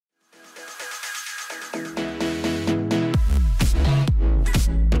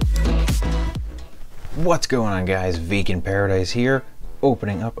What's going on, guys? Vacant Paradise here,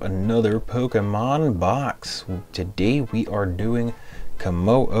 opening up another Pokemon box. Today we are doing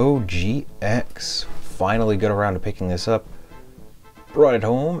Kommo-O GX. Finally got around to picking this up, brought it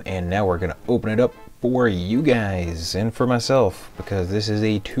home, and now we're gonna open it up for you guys and for myself, because this is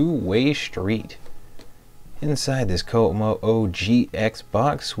a two-way street. Inside this Kommo-O GX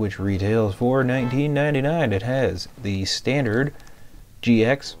box, which retails for $19.99, it has the standard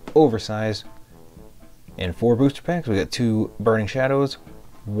GX oversized and 4 booster packs. We got 2 Burning Shadows,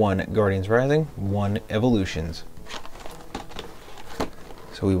 1 Guardians Rising, 1 Evolutions.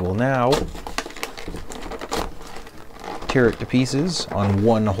 So we will now tear it to pieces on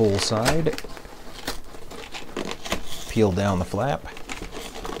one whole side, peel down the flap,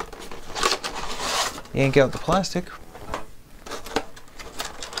 yank out the plastic,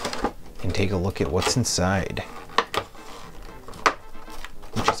 and take a look at what's inside.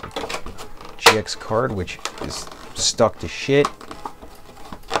 GX card, which is stuck to shit.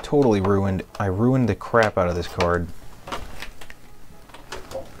 Totally ruined. I ruined the crap out of this card.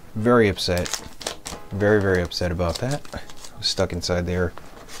 Very upset. Very upset about that. It was stuck inside there.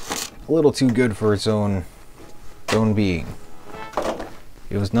 A little too good for its own being.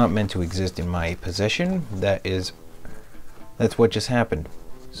 It was not meant to exist in my possession. That's what just happened.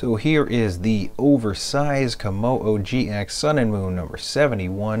 So here is the oversized Kommo-O GX Sun and Moon number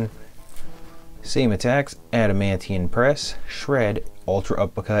 71. Same attacks: Adamantium Press, Shred, Ultra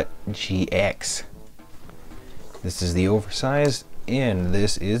Uppercut, GX. This is the oversized, and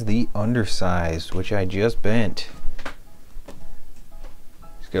this is the undersized, which I just bent.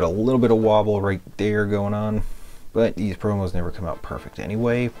 It's got a little bit of wobble right there going on, but these promos never come out perfect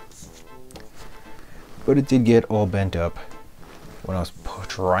anyway. But it did get all bent up when I was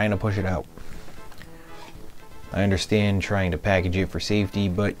trying to push it out. I understand trying to package it for safety,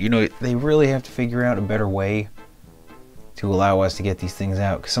 but you know, they really have to figure out a better way to allow us to get these things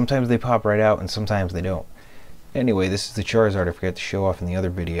out, because sometimes they pop right out and sometimes they don't. Anyway, this is the Charizard I forgot to show off in the other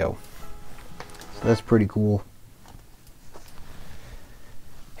video. So that's pretty cool.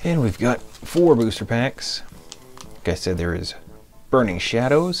 And we've got 4 booster packs. Like I said, there is Burning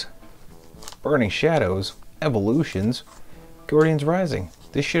Shadows, Evolutions, Guardians Rising.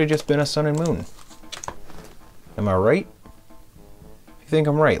 This should have just been a Sun and Moon. Am I right? If you think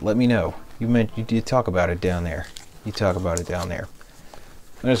I'm right, let me know. You did talk about it down there. I'm just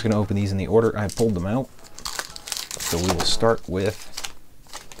going to open these in the order I pulled them out. So we will start with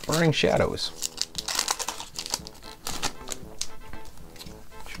Burning Shadows,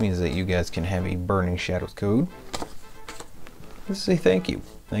 which means that you guys can have a Burning Shadows code. Let's say thank you.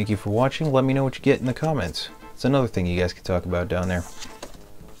 Thank you for watching. Let me know what you get in the comments. It's another thing you guys can talk about down there.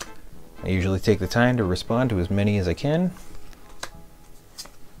 I usually take the time to respond to as many as I can.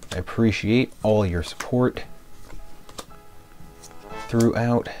 I appreciate all your support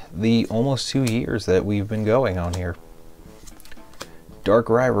throughout the almost 2 years that we've been going on here.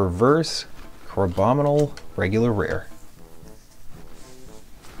 Darkrai Reverse, Crabominal, Regular Rare.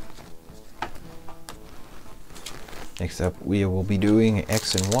 Next up, we will be doing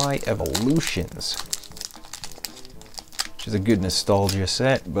X and Y Evolutions, which is a good nostalgia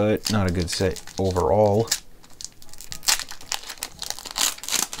set, but not a good set overall.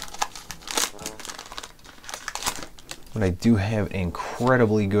 But I do have an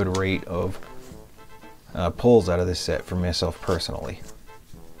incredibly good rate of pulls out of this set for myself personally.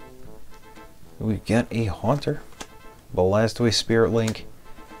 We've got a Haunter, Blastoise Spirit Link,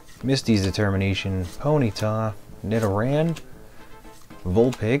 Misty's Determination, Ponyta, Nidoran,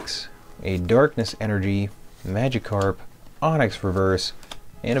 Vulpix, a Darkness Energy, Magikarp, Onyx Reverse,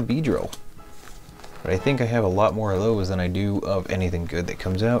 and a Beedrill. But I think I have a lot more of those than I do of anything good that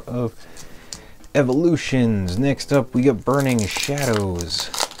comes out of Evolutions. Next up, we got Burning Shadows.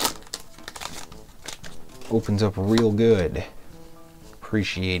 Opens up real good.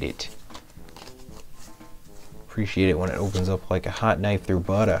 Appreciate it. Appreciate it when it opens up like a hot knife through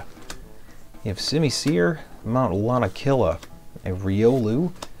butter. You have Simisear, Mount Lanakilla, a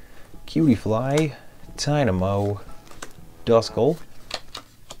Riolu, Cutiefly, Tynamo, Duskull,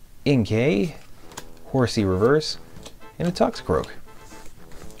 Inkay, Horsey Reverse, and a Toxicroak.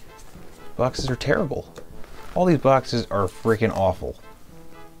 Boxes are terrible. All these boxes are freaking awful.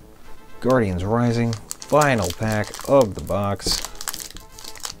 Guardians Rising, final pack of the box.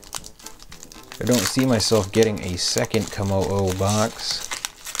 I don't see myself getting a second Kommo-O box.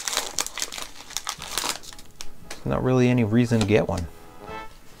 Not really any reason to get one.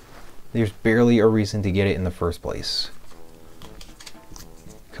 There's barely a reason to get it in the first place.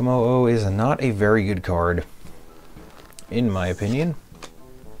 Kommo-O is not a very good card, in my opinion.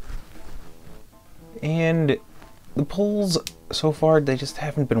 And the pulls so far, they just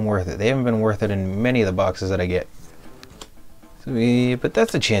haven't been worth it. They haven't been worth it in many of the boxes that I get. So, but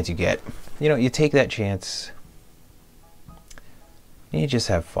that's the chance you get. You know, you take that chance and you just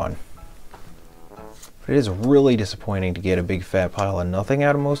have fun. But it is really disappointing to get a big fat pile of nothing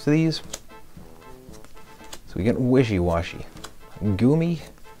out of most of these. So we get Wishy-Washy, Goomy,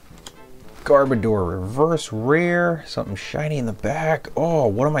 Garbodor Reverse Rare, something shiny in the back. Oh,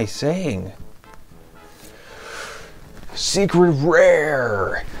 what am I saying? Secret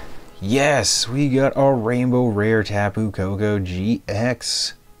Rare! Yes, we got our Rainbow Rare Tapu Koko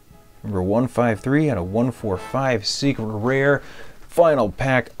GX. Number 153 out of 145, Secret Rare. Final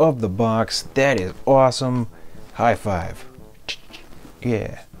pack of the box. That is awesome. High five.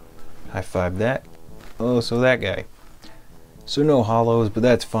 Yeah. High five that. Oh, so that guy. So no hollows, but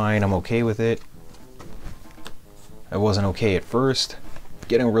that's fine. I'm okay with it. I wasn't okay at first.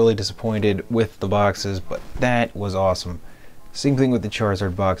 Getting really disappointed with the boxes, but that was awesome. Same thing with the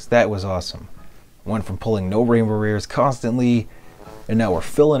Charizard box. That was awesome. Went from pulling no Rainbow Rares constantly, and now we're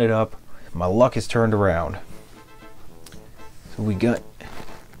filling it up. My luck has turned around. So we got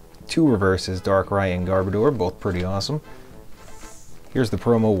two reverses, Darkrai and Garbodor, both pretty awesome. Here's the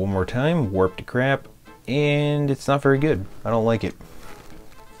promo one more time, Warped to crap, and it's not very good. I don't like it.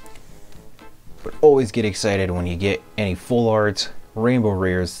 But always get excited when you get any full arts, Rainbow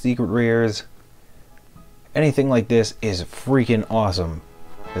Rares, Secret Rares. Anything like this is freaking awesome,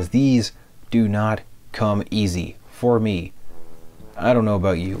 because these do not come easy for me. I don't know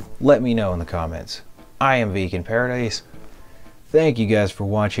about you. Let me know in the comments. I am Vacant Paradise. Thank you guys for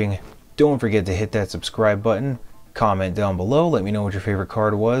watching. Don't forget to hit that subscribe button. Comment down below. Let me know what your favorite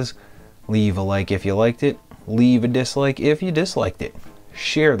card was. Leave a like if you liked it. Leave a dislike if you disliked it.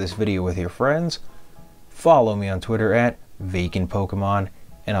 Share this video with your friends. Follow me on Twitter at Vacant Pokemon.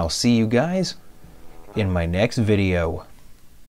 And I'll see you guys in my next video.